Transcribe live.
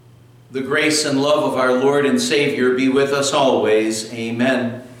The grace and love of our Lord and Savior be with us always.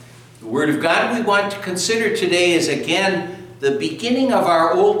 Amen. The Word of God we want to consider today is again the beginning of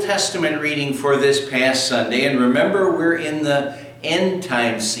our Old Testament reading for this past Sunday. And remember, we're in the end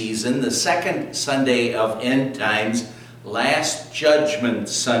time season, the second Sunday of end times, Last Judgment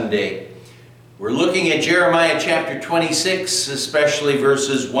Sunday. We're looking at Jeremiah chapter 26, especially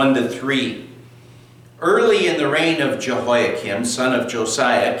verses 1 to 3. Early in the reign of Jehoiakim, son of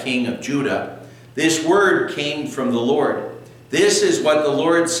Josiah, king of Judah, this word came from the Lord. This is what the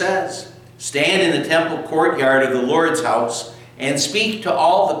Lord says. Stand in the temple courtyard of the Lord's house and speak to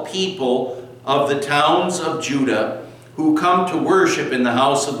all the people of the towns of Judah who come to worship in the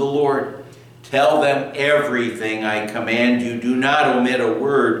house of the Lord. Tell them everything I command you. Do not omit a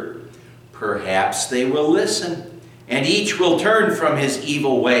word. Perhaps they will listen, and each will turn from his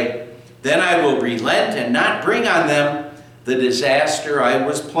evil way. Then I will relent and not bring on them the disaster I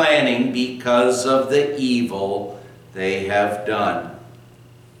was planning because of the evil they have done.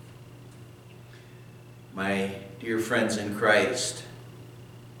 My dear friends in Christ,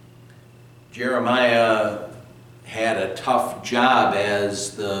 Jeremiah had a tough job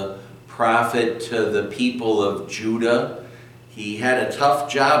as the prophet to the people of Judah. He had a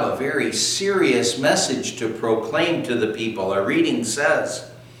tough job, a very serious message to proclaim to the people. Our reading says,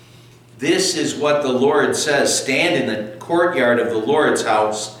 "This is what the Lord says, stand in the courtyard of the Lord's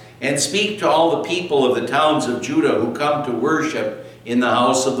house and speak to all the people of the towns of Judah who come to worship in the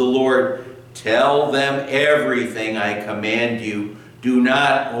house of the Lord. Tell them everything I command you. Do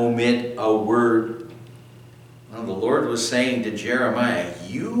not omit a word." Well, the Lord was saying to Jeremiah,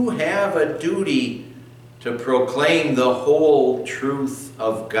 you have a duty to proclaim the whole truth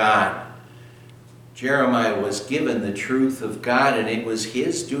of God. Jeremiah was given the truth of God, and it was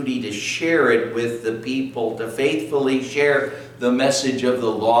his duty to share it with the people, to faithfully share the message of the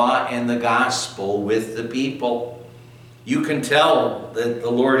law and the gospel with the people. You can tell that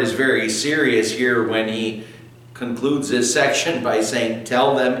the Lord is very serious here when he concludes this section by saying,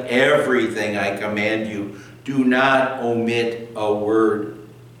 tell them everything I command you. Do not omit a word.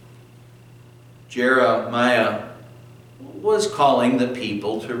 Jeremiah was calling the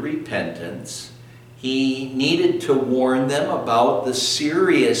people to repentance. He needed to warn them about the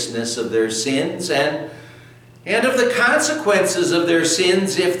seriousness of their sins and of the consequences of their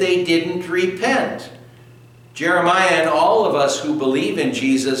sins if they didn't repent. Jeremiah and all of us who believe in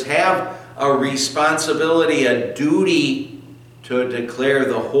Jesus have a responsibility, a duty to declare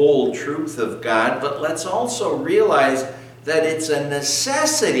the whole truth of God, but let's also realize that it's a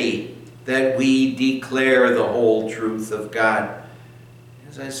necessity that we declare the whole truth of God.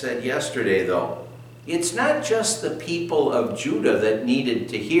 As I said yesterday, though, it's not just the people of Judah that needed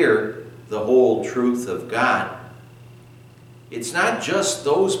to hear the whole truth of God. It's not just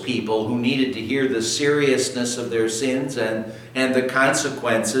those people who needed to hear the seriousness of their sins and the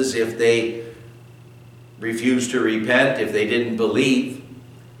consequences if they refused to repent, if they didn't believe.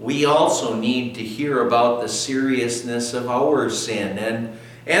 We also need to hear about the seriousness of our sin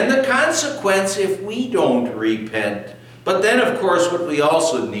and the consequence if we don't repent. But then, of course, what we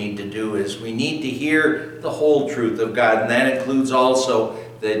also need to do is we need to hear the whole truth of God. And that includes also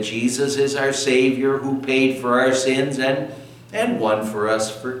that Jesus is our Savior who paid for our sins and won for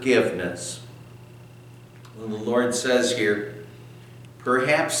us forgiveness. Well, the Lord says here,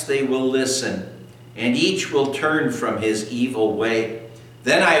 perhaps they will listen, and each will turn from his evil way.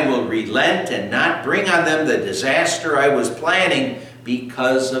 Then I will relent and not bring on them the disaster I was planning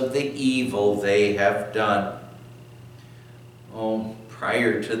because of the evil they have done. Oh,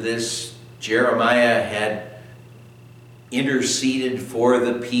 prior to this, Jeremiah had interceded for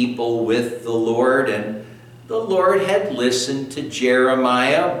the people with the Lord, and the Lord had listened to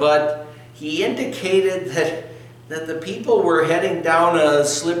Jeremiah, but he indicated that the people were heading down a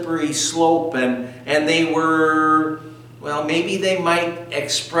slippery slope, and they were, well, maybe they might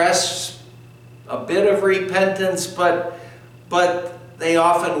express a bit of repentance, but they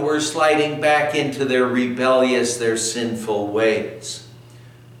often were sliding back into their rebellious, their sinful ways.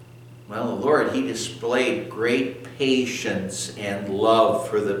 Well, the Lord, he displayed great patience and love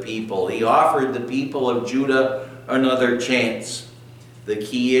for the people. He offered the people of Judah another chance. The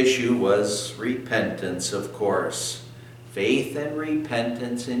key issue was repentance, of course. Faith and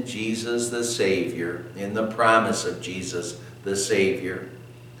repentance in Jesus the Savior, in the promise of Jesus the Savior.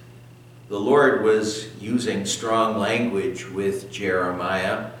 The Lord was using strong language with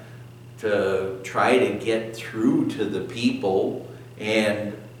Jeremiah to try to get through to the people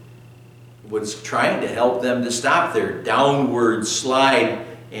and was trying to help them to stop their downward slide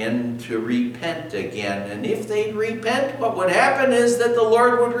and to repent again. And if they'd repent, what would happen is that the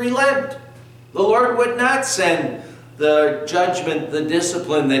Lord would relent. The Lord would not send the judgment, the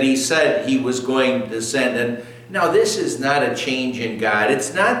discipline that he said he was going to send. And now this is not a change in God.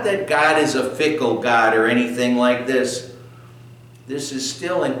 It's not that God is a fickle God or anything like this. This is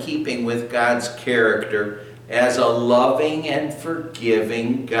still in keeping with God's character as a loving and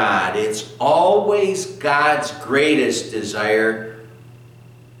forgiving God. It's always God's greatest desire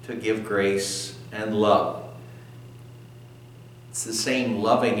to give grace and love. It's the same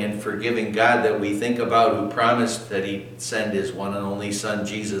loving and forgiving God that we think about, who promised that he'd send his one and only Son,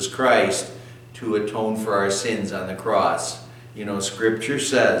 Jesus Christ, to atone for our sins on the cross. You know, Scripture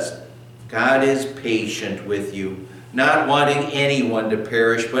says, God is patient with you, not wanting anyone to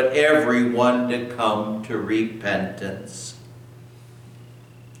perish, but everyone to come to repentance.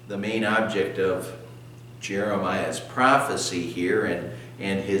 The main object of Jeremiah's prophecy here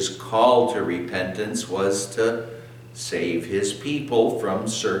and his call to repentance was to save his people from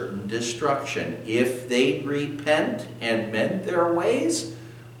certain destruction. If they'd repent and mend their ways,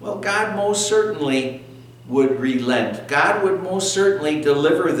 well, God most certainly would relent. God would most certainly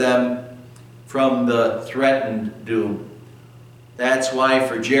deliver them from the threatened doom. That's why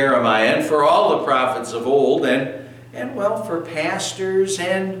for Jeremiah and for all the prophets of old, and well, for pastors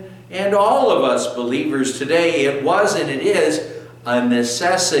and all of us believers today, it was and it is a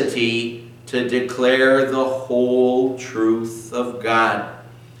necessity to declare the whole truth of God.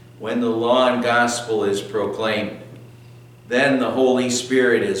 When the law and gospel is proclaimed, then the Holy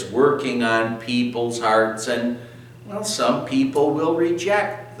Spirit is working on people's hearts, and well, some people will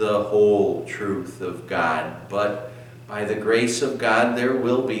reject the whole truth of God, but by the grace of God there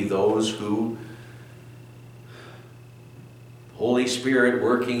will be those who, Holy Spirit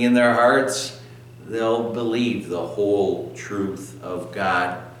working in their hearts, they'll believe the whole truth of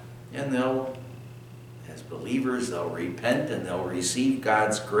God. And they'll, as believers, they'll repent and they'll receive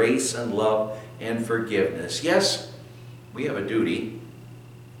God's grace and love and forgiveness. Yes, we have a duty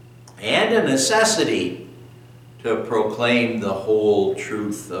and a necessity to proclaim the whole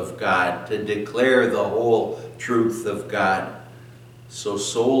truth of God, to declare the whole truth of God, so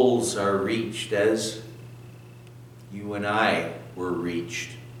souls are reached as you and I were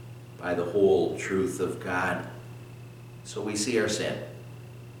reached by the whole truth of God. So we see our sin.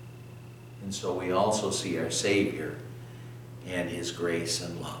 And so we also see our Savior and his grace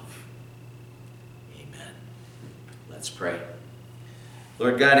and love. Amen. Let's pray.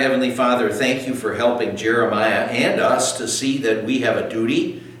 Lord God, Heavenly Father, thank you for helping Jeremiah and us to see that we have a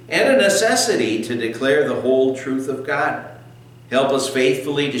duty and a necessity to declare the whole truth of God. Help us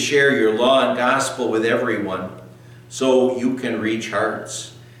faithfully to share your law and gospel with everyone so you can reach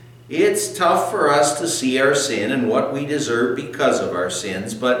hearts. It's tough for us to see our sin and what we deserve because of our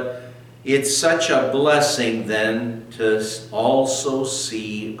sins, but it's such a blessing then to also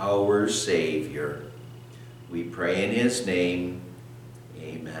see our Savior. We pray in his name.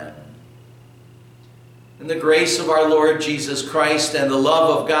 Amen. And the grace of our Lord Jesus Christ and the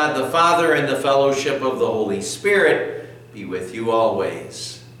love of God the Father and the fellowship of the Holy Spirit be with you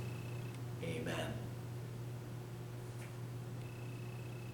always.